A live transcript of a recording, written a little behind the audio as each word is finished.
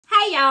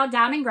Hey y'all,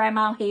 Diamond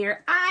Grandma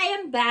here. I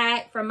am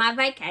back from my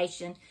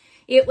vacation.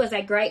 It was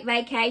a great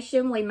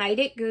vacation. We made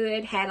it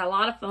good, had a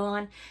lot of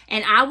fun.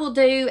 And I will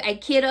do a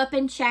kid up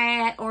and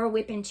chat or a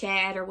whipping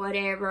chat or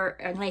whatever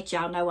and let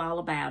y'all know all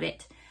about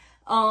it.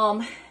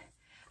 I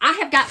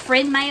have got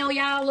friend mail,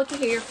 y'all. Look at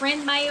here,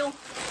 friend mail.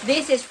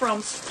 This is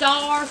from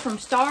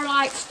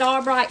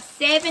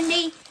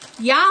StarlightStarbright70.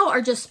 Y'all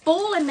are just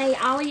spoiling me.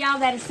 All of y'all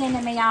that are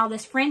sending me all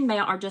this friend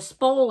mail are just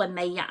spoiling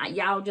me.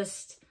 Y'all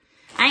just,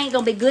 I ain't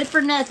gonna be good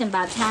for nothing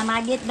by the time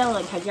I get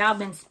done because y'all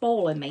been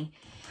spoiling me.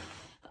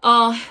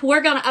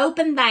 We're gonna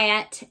open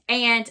that,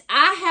 and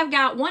I have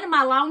got one of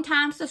my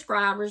longtime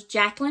subscribers,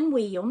 Jacqueline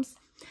Williams,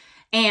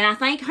 and I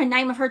think her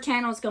name of her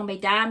channel is gonna be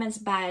Diamonds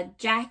by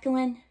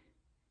Jacqueline.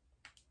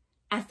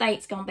 I think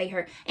it's gonna be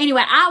her.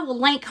 Anyway, I will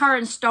link her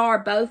and Star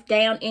both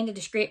down in the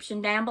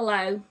description down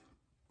below,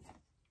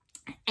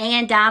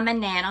 and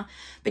Diamond Nana.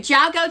 But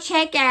y'all go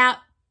check out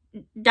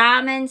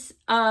Diamonds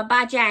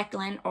by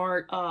Jacqueline,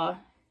 or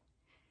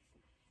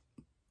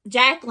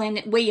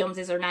Jacqueline Williams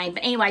is her name.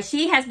 But anyway,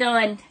 she has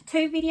done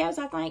 2 videos,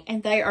 I think,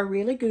 and they are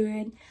really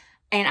good.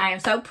 And I am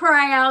so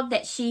proud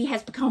that she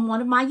has become one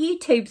of my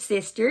YouTube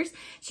sisters.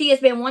 She has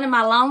been one of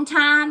my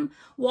longtime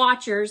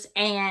watchers,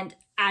 and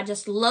I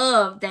just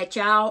love that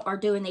y'all are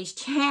doing these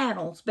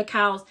channels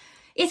because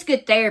it's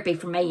good therapy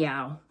for me,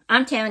 y'all.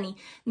 I'm telling you,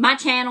 my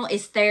channel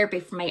is therapy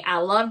for me. I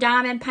love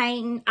diamond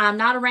painting. I'm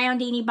not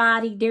around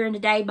anybody during the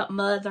day but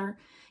Mother,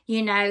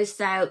 you know,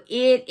 so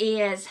it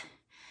is,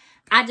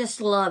 I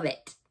just love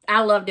it.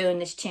 I love doing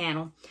this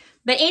channel.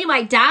 But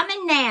anyway,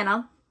 Diamond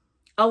Nana,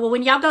 oh, well,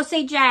 when y'all go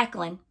see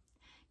Jacqueline,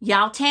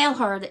 y'all tell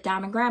her that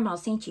Diamond Grandma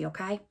sent you,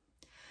 okay?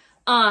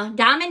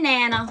 Diamond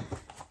Nana,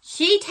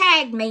 she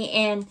tagged me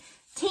in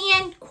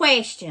 10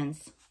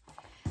 questions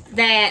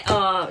that,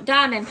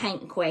 diamond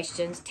painting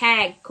questions,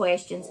 tag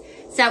questions.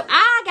 So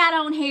I got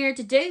on here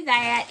to do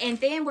that, and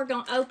then we're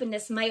going to open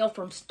this mail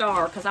from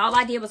Star, because all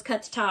I did was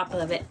cut the top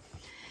of it.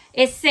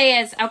 It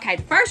says, okay,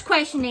 the first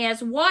question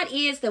is, what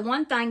is the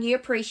one thing you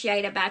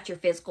appreciate about your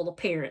physical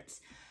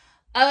appearance?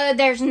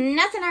 There's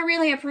nothing I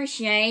really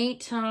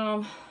appreciate.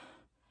 I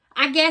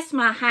guess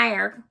my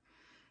hair.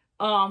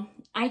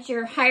 Ain't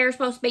your hair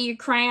supposed to be your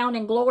crown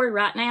and glory?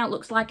 Right now it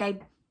looks like a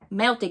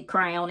melted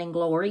crown and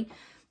glory.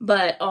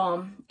 But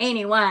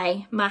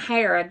anyway, my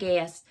hair, I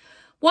guess.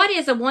 What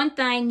is the one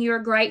thing you're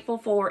grateful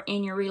for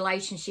in your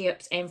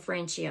relationships and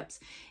friendships?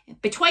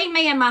 Between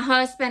me and my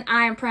husband,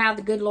 I am proud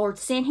the good Lord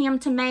sent him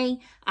to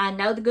me. I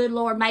know the good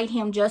Lord made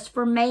him just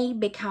for me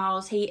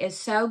because he is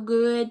so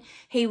good.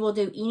 He will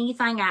do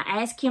anything I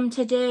ask him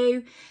to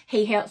do.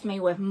 He helps me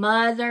with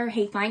Mother.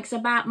 He thinks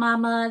about my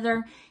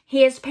mother.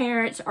 His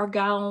parents are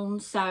gone,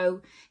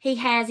 so he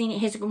has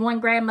his one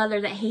grandmother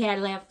that he had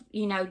left,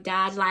 you know,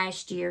 died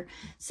last year.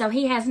 So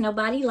he has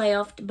nobody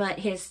left, but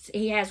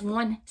he has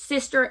one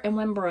sister and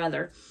one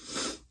brother.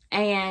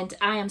 And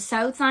I am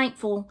so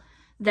thankful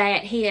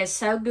that he is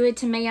so good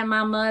to me and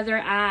my mother.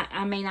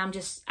 I mean, I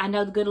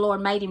know the good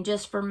Lord made him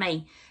just for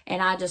me.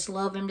 And I just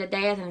love him to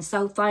death and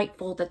so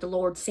thankful that the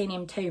Lord sent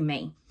him to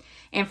me.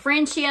 And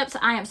friendships,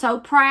 I am so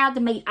proud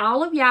to meet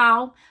all of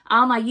y'all,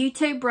 all my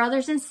YouTube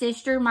brothers and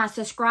sisters, my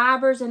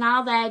subscribers and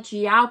all that.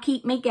 Y'all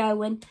keep me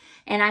going.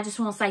 And I just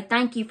want to say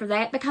thank you for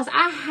that, because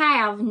I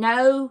have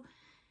no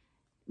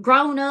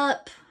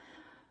grown-up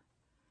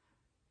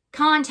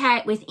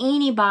contact with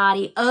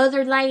anybody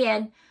other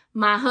than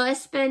my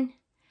husband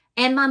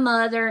and my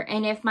mother,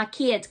 and if my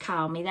kids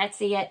call me,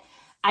 that's it.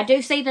 I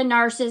do see the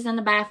nurses and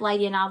the bath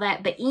lady and all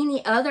that, but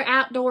any other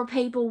outdoor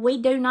people we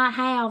do not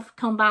have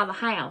come by the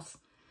house.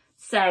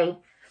 So,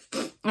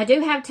 I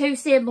do have 2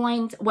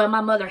 siblings. Well,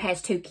 my mother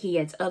has 2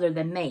 kids other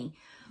than me.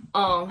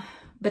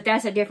 But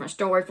that's a different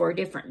story for a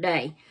different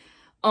day.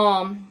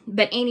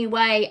 But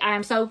anyway, I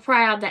am so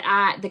proud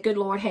that the good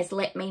Lord has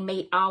let me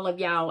meet all of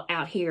y'all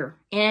out here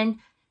in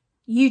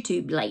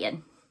YouTube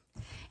land.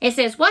 It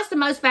says, what's the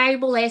most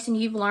valuable lesson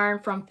you've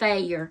learned from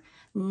failure?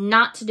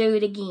 Not to do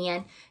it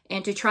again,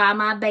 and to try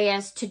my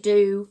best to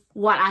do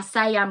what I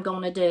say I'm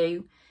going to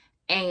do,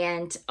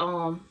 and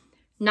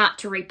not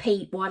to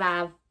repeat what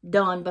I've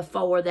done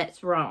before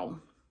that's wrong.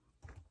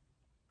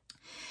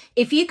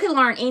 If you could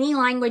learn any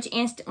language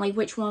instantly,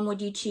 which one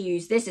would you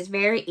choose? This is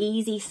very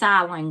easy.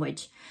 Sign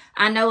language.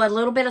 I know a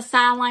little bit of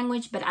sign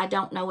language, but I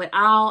don't know it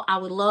all. I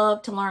would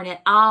love to learn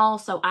it all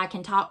so I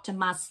can talk to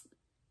my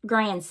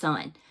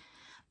grandson.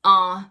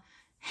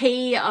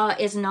 He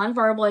is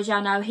nonverbal, as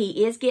y'all know.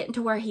 He is getting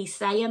to where he's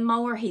saying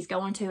more. He's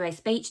going to a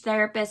speech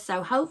therapist,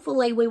 so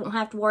hopefully we won't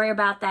have to worry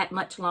about that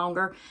much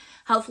longer.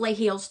 Hopefully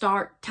he'll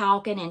start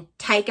talking and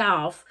take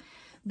off.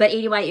 But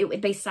anyway, it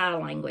would be sign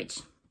language.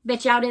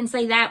 Bet y'all didn't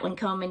see that one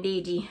coming,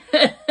 did you?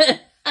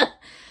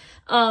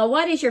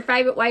 What is your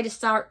favorite way to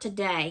start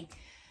today?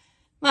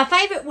 My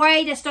favorite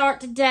way to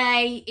start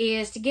today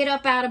is to get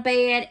up out of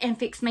bed and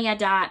fix me a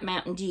Diet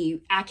Mountain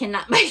Dew. I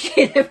cannot make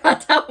it if I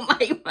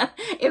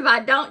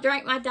don't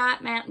drink my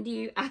Diet Mountain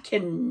Dew. I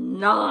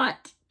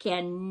cannot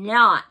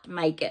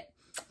make it.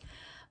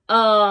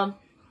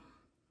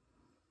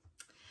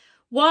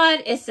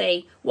 What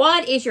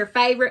is your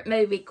favorite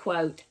movie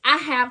quote? I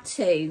have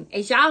two.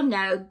 As y'all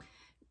know,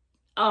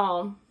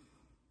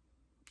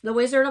 The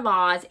Wizard of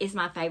Oz is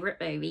my favorite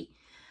movie.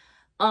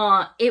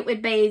 It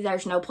would be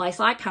There's No Place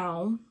Like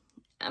Home.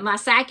 My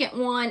second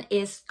one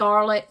is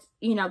Scarlet,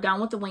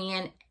 Gone with the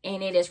Wind.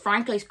 And it is,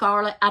 frankly,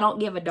 Scarlet, I don't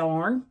give a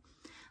darn.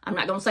 I'm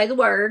not going to say the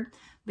word,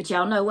 but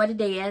y'all know what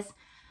it is.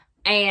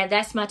 And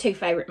that's my two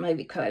favorite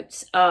movie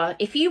quotes.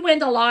 If you win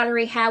the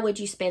lottery, how would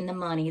you spend the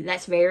money?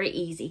 That's very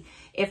easy.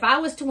 If I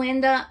was to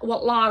win the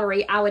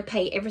lottery, I would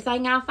pay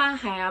everything off I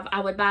have.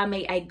 I would buy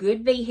me a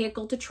good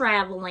vehicle to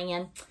travel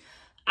in.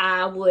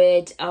 I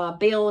would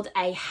build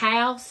a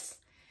house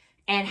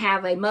and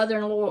have a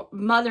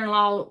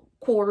mother-in-law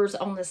quarters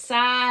on the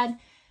side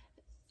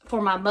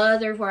for my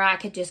mother where I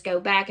could just go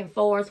back and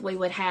forth. We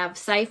would have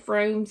safe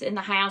rooms in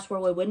the house where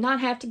we would not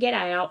have to get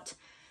out,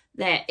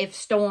 that if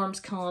storms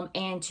come,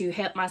 and to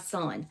help my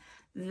son.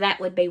 That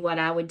would be what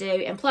I would do.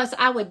 And plus,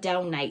 I would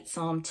donate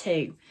some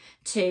too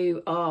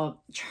to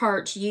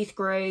church youth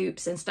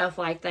groups and stuff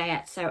like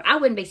that. So I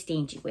wouldn't be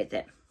stingy with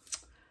it.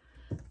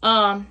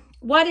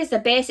 What is the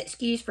best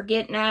excuse for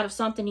getting out of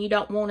something you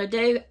don't want to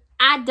do?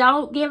 I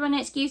don't give an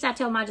excuse. I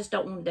tell them I just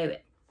don't want to do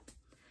it.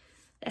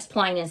 That's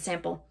plain and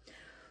simple.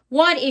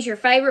 What is your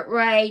favorite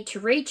way to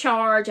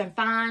recharge and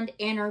find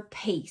inner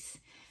peace?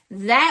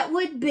 That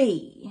would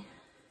be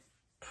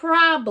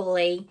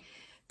probably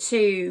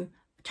to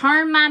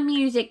turn my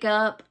music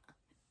up,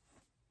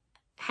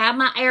 have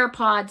my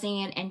AirPods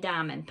in, and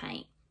diamond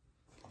paint.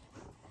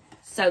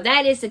 So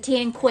that is the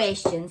 10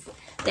 questions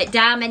that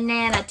Diamond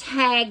Nana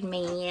tagged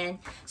me in.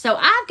 So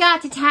I've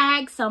got to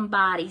tag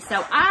somebody.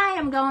 So I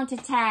am going to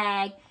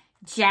tag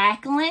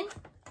Jacqueline,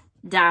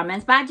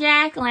 Diamonds by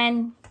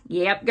Jacqueline.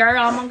 Yep,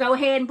 girl, I'm going to go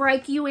ahead and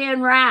break you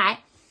in right.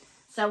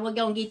 So we're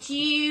going to get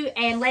you,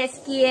 and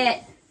let's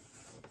get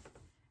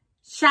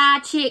Shy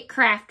Chick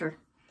Crafter.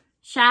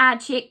 Shy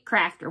Chick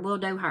Crafter. We'll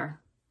do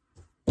her.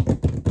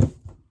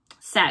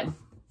 So,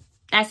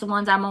 that's the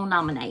ones I'm going to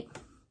nominate.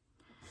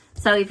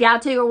 So, if y'all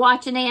two are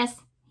watching this,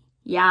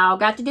 y'all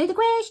got to do the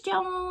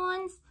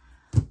questions.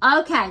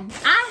 Okay,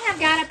 I have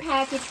got a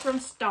package from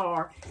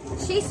Star.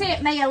 She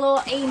sent me a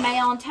little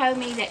email and told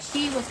me that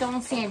she was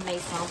going to send me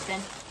something.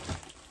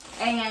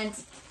 And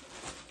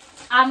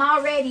I'm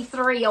already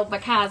thrilled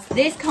because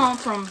this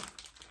comes from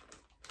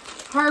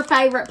her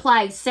favorite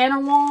place, Center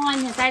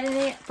One. Is that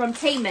it? From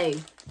Temu.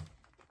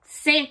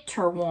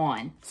 Center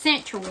One.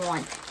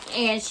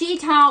 And she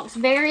talks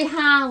very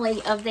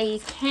highly of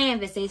these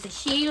canvases.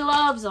 She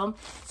loves them.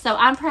 So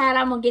I'm proud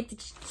I'm going to get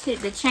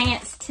the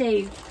chance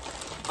to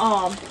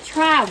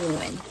try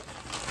one.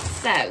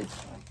 So,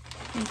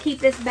 and keep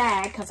this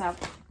bag because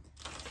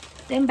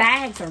them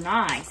bags are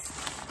nice.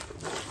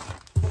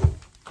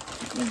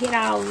 Let me get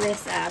all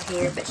this out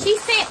here. But she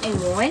sent me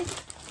one.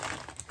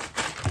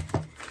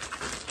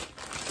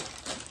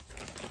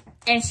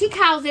 And she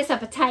calls this a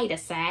potato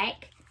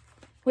sack,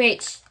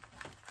 which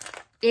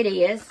it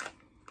is.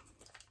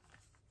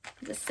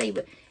 Let's see.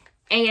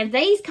 And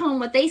these come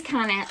with these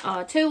kind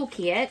of tool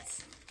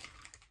kits.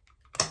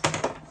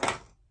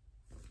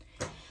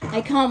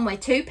 They come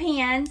with 2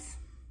 pens.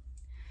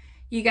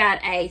 You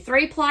got a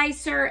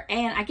 3-placer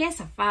and I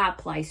guess a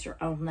 5-placer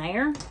on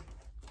there.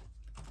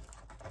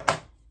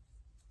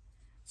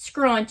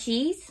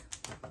 Scrunchies.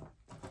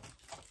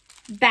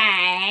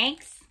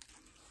 Bags.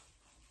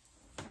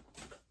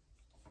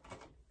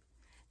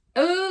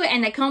 Ooh,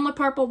 and they come with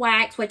purple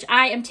wax, which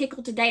I am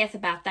tickled to death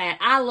about that.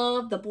 I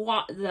love the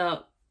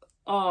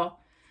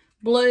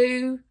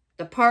blue,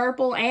 the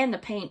purple, and the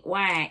pink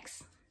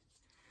wax.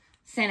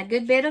 Sent a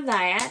good bit of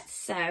that,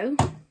 so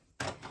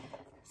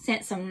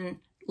sent some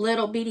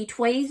little bitty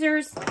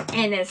tweezers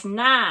and this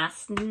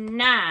nice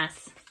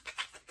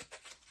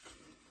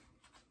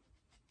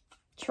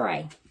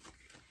tray.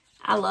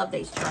 I love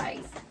these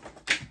trays.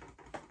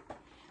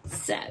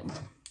 So,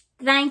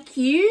 thank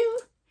you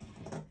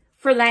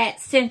for that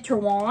Center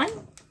One.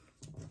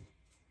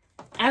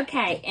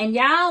 Okay, and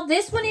y'all,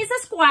 this one is a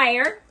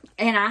square.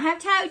 And I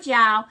have told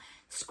y'all,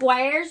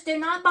 squares do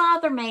not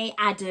bother me.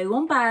 I do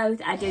them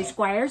both. I do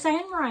squares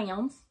and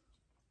rounds.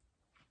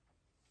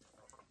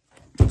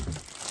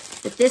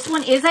 But this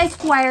one is a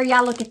square.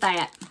 Y'all look at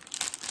that.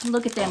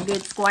 Look at them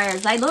good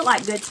squares. They look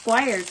like good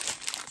squares.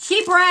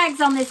 She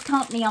brags on this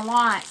company a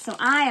lot. So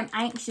I am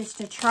anxious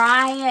to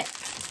try it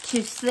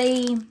to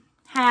see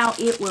how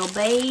it will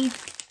be.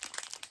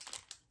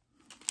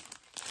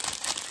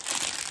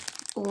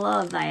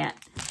 Love that.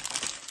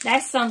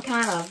 That's some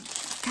kind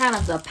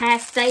of the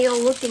pastel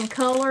looking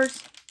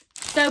colors.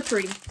 So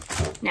pretty.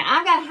 Now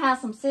I gotta have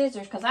some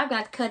scissors because I've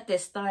got to cut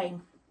this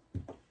thing.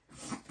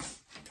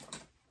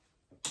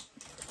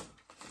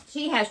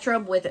 She has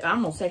trouble with it.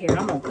 I'm gonna sit here and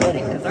I'm gonna cut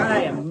it because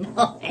I am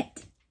not.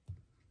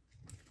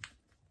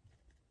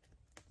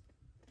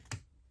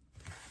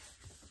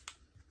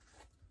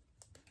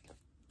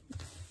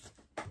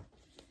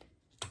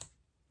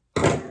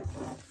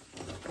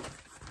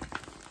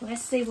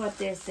 Let's see what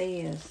this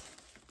is.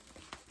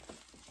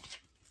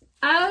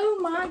 Oh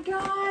my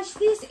gosh,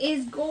 this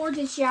is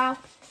gorgeous, y'all.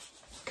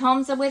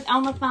 comes with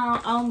on the phone,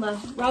 on the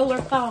roller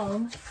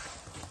foam.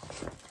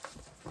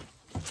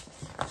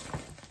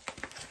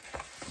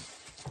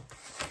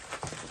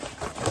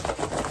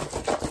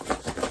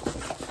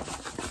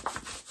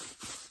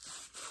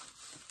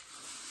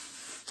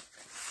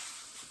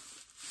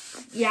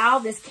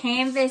 Y'all, this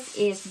canvas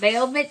is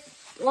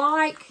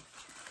velvet-like.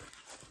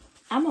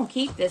 I'm going to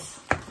keep this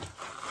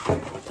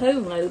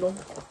pool noodle.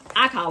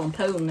 I call them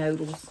pool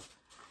noodles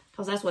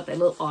because that's what they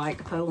look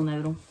like, a pool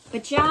noodle.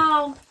 But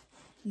y'all,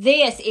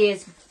 this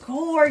is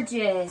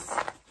gorgeous.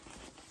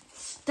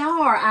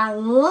 Star, I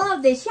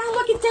love this. Y'all,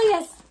 look at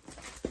this.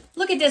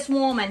 Look at this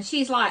woman.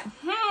 She's like,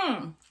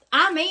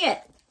 I'm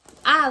it.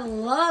 I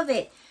love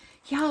it.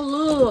 Y'all,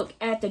 look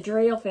at the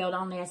drill field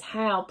on this,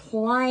 how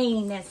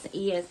plain this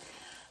is.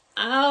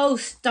 Oh,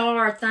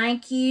 Star,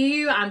 thank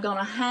you. I'm going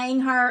to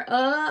hang her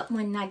up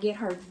when I get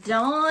her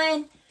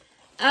done.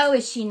 Oh,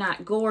 is she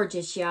not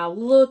gorgeous, y'all?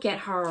 Look at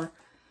her.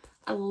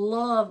 I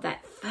love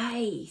that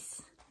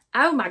face.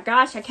 Oh, my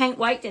gosh, I can't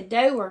wait to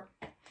do her.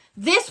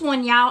 This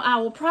one, y'all, I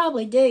will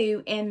probably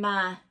do in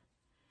my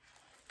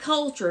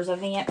Cultures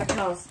event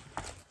because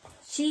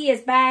she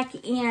is back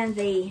in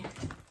the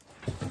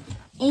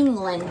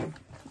England,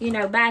 you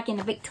know, back in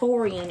the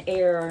Victorian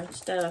era and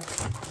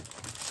stuff.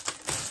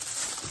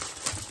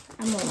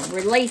 I'm going to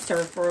release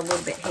her for a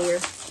little bit here.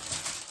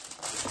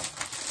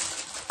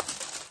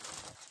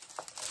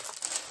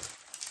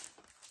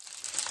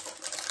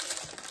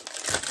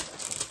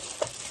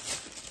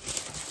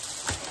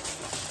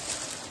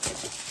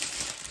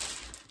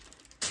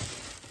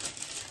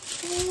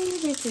 Oh,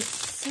 this is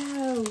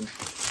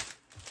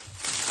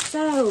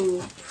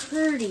so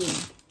pretty.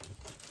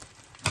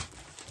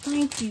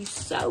 Thank you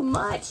so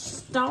much,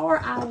 Star.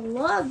 I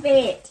love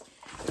it.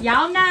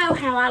 Y'all know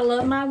how I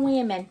love my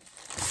women.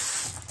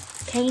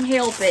 Can't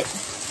help it.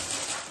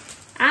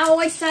 I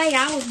always say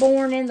I was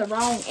born in the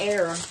wrong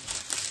era.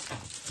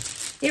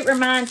 It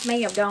reminds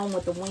me of Gone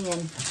with the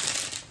Wind.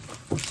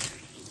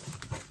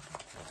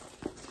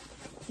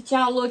 But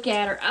y'all look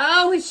at her.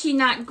 Oh, is she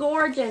not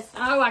gorgeous?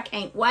 Oh, I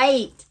can't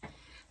wait.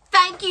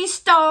 Thank you,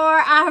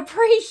 Star. I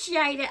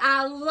appreciate it.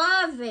 I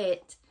love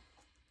it.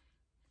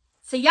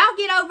 So y'all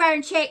get over there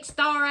and check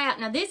Star out.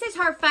 Now, this is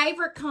her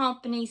favorite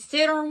company,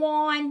 Center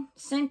One.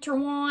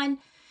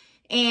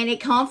 And it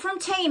comes from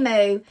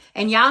Temu.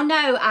 And y'all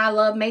know I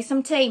love me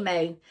some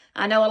Temu.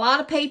 I know a lot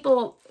of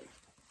people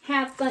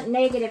have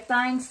negative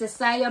things to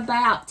say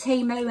about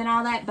Temu and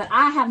all that. But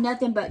I have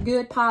nothing but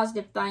good,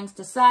 positive things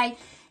to say.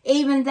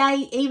 Even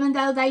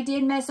though they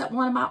did mess up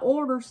one of my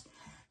orders,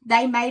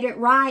 they made it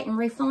right and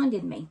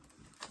refunded me.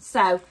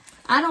 So,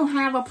 I don't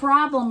have a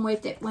problem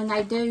with it when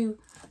they do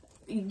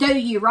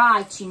you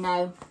right, you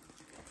know.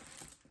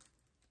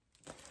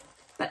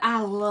 But I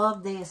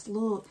love this.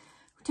 Look.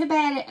 Too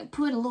bad it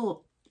put a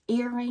little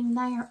earring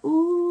there.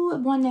 Ooh,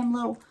 one of them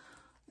little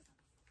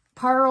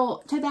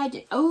pearl. Too bad.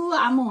 Ooh,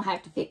 I'm going to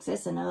have to fix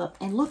this one up.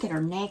 And look at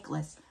her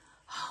necklace.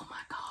 Oh,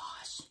 my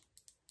gosh.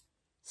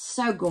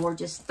 So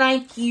gorgeous.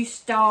 Thank you,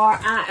 Star.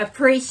 I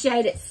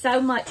appreciate it so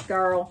much,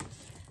 girl.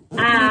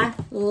 I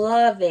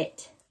love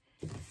it.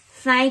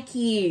 Thank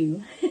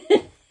you.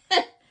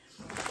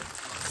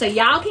 So,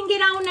 y'all can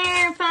get on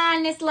there and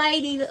find this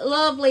lady,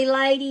 lovely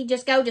lady.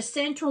 Just go to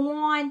Central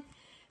One.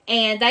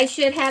 And they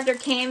should have their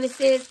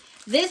canvases.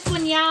 This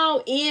one,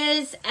 y'all,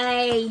 is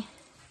a...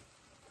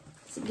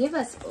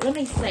 let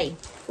me see.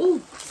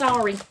 Ooh,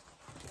 sorry.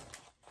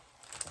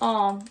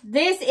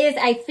 This is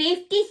a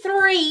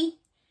 53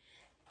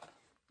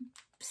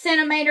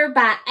 centimeter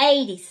by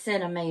 80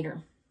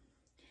 centimeter.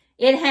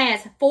 It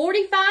has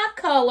 45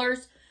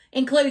 colors,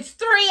 includes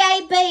 3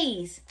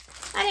 ABs.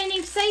 I didn't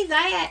even see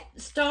that,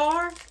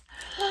 Star.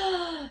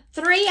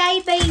 3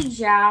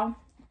 ABs, y'all.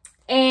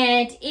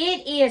 And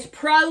it is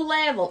pro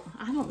level.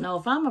 I don't know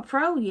if I'm a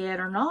pro yet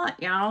or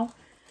not, y'all.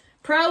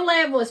 Pro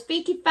level is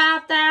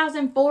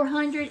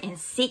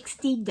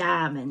 55,460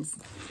 diamonds.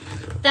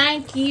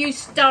 Thank you,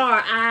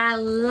 Star. I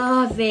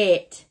love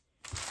it.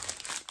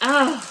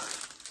 Oh,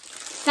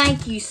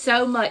 thank you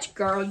so much,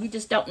 girl. You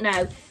just don't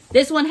know.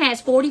 This one has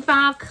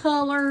 45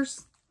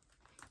 colors.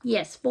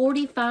 Yes,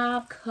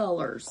 45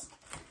 colors.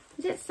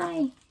 Does it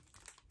say?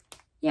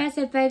 Yeah, it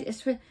said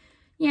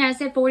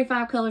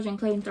 45 colors,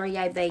 including 3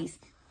 ABs.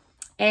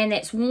 And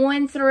it's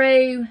 1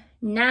 through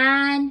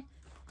 9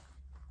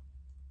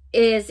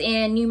 is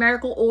in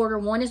numerical order.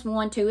 1 is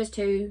 1, 2 is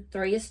 2,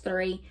 3 is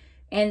 3.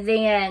 And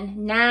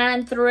then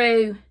 9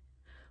 through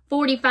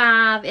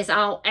 45 is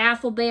all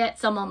alphabet.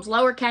 Some of them's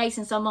lowercase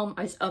and some of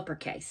them is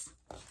uppercase.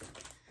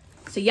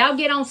 So y'all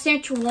get on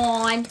Central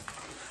One,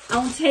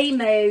 on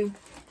Temu,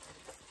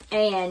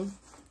 and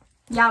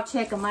y'all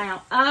check them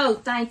out. Oh,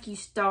 thank you,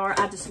 Star.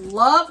 I just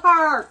love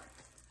her.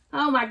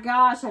 Oh my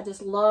gosh, I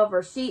just love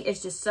her. She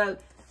is just so...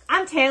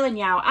 I'm telling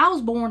y'all, I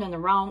was born in the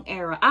wrong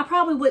era. I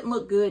probably wouldn't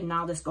look good in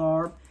all this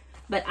garb,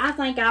 but I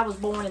think I was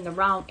born in the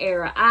wrong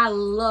era. I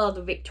love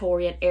the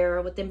Victorian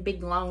era with them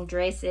big long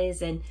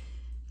dresses, and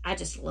I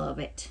just love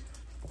it.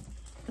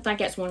 I think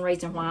that's one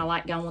reason why I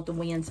like Gone with the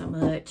Wind so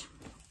much.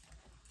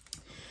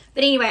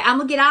 But anyway, I'm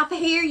going to get off of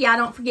here. Y'all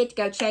don't forget to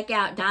go check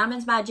out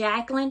Diamonds by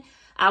Jacqueline.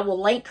 I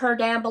will link her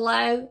down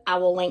below. I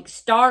will link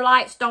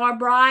Starlight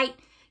Starbright.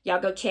 Y'all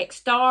go check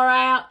Star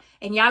out.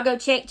 And y'all go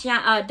check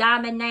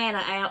Diamond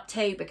Nana out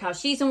too, because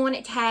she's the one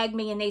that tagged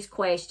me in these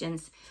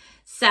questions.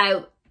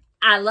 So,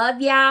 I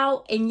love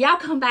y'all. And y'all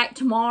come back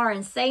tomorrow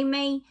and see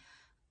me.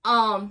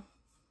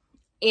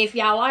 If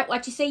y'all like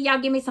what you see, y'all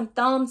give me some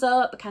thumbs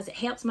up because it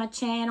helps my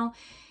channel.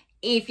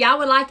 If y'all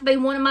would like to be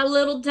one of my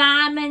little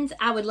diamonds,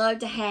 I would love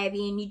to have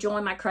you and you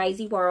join my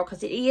crazy world,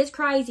 because it is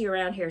crazy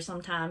around here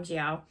sometimes,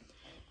 y'all.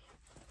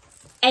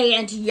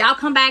 And y'all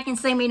come back and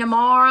see me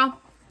tomorrow.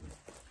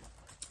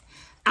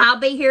 I'll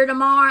be here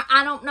tomorrow.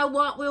 I don't know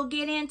what we'll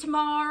get into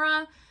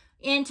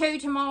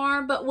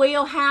tomorrow, but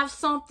we'll have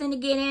something to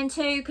get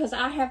into, because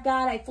I have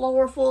got a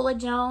floor full of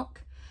junk.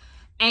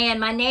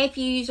 And my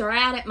nephews are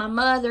out at my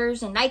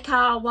mother's, and they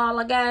called a while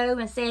ago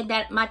and said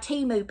that my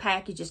Temu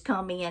package has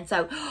come in.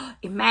 So,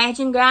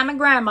 imagine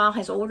Grandma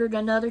has ordered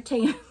another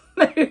Temu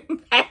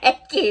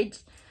package.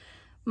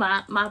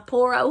 My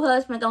poor old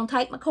husband gonna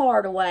take my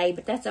card away,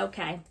 but that's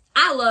okay.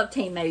 I love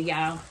Temu,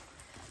 y'all.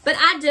 But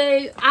I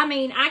do. I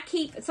mean,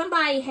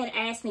 somebody had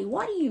asked me,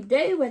 what do you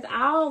do with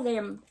all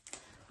them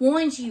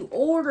ones you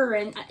order?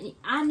 And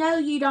I know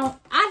you don't.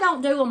 I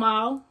don't do them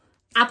all.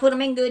 I put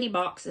them in goodie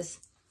boxes.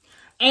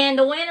 And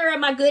the winner of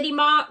my goodie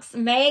box,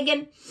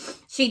 Megan,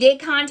 she did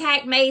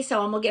contact me,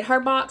 so I'm going to get her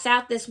box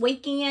out this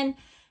weekend.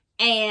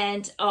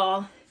 And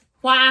why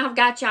I've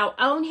got y'all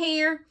on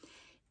here,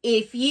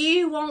 if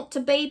you want to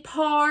be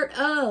part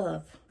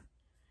of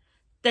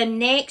the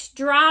next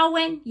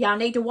drawing, y'all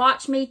need to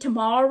watch me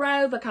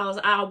tomorrow, because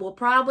I will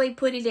probably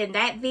put it in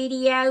that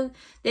video.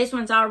 This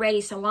one's already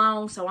so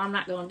long, so I'm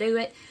not going to do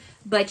it.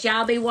 But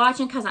y'all be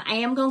watching, because I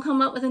am going to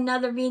come up with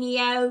another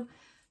video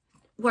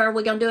where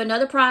we're going to do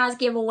another prize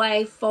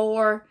giveaway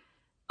for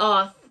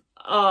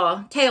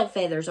tail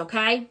feathers,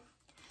 okay?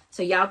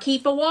 So y'all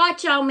keep a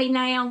watch on me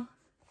now,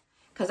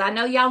 because I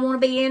know y'all want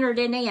to be entered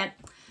in it.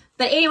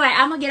 But anyway,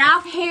 I'm going to get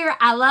off here.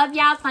 I love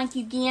y'all. Thank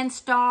you again,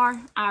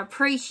 Star. I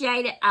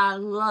appreciate it. I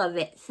love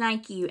it.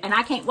 Thank you. And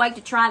I can't wait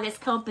to try this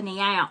company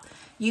out.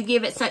 You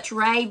give it such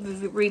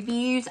rave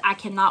reviews. I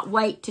cannot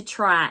wait to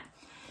try it.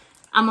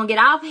 I'm going to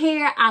get off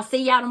here. I'll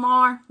see y'all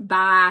tomorrow.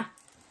 Bye.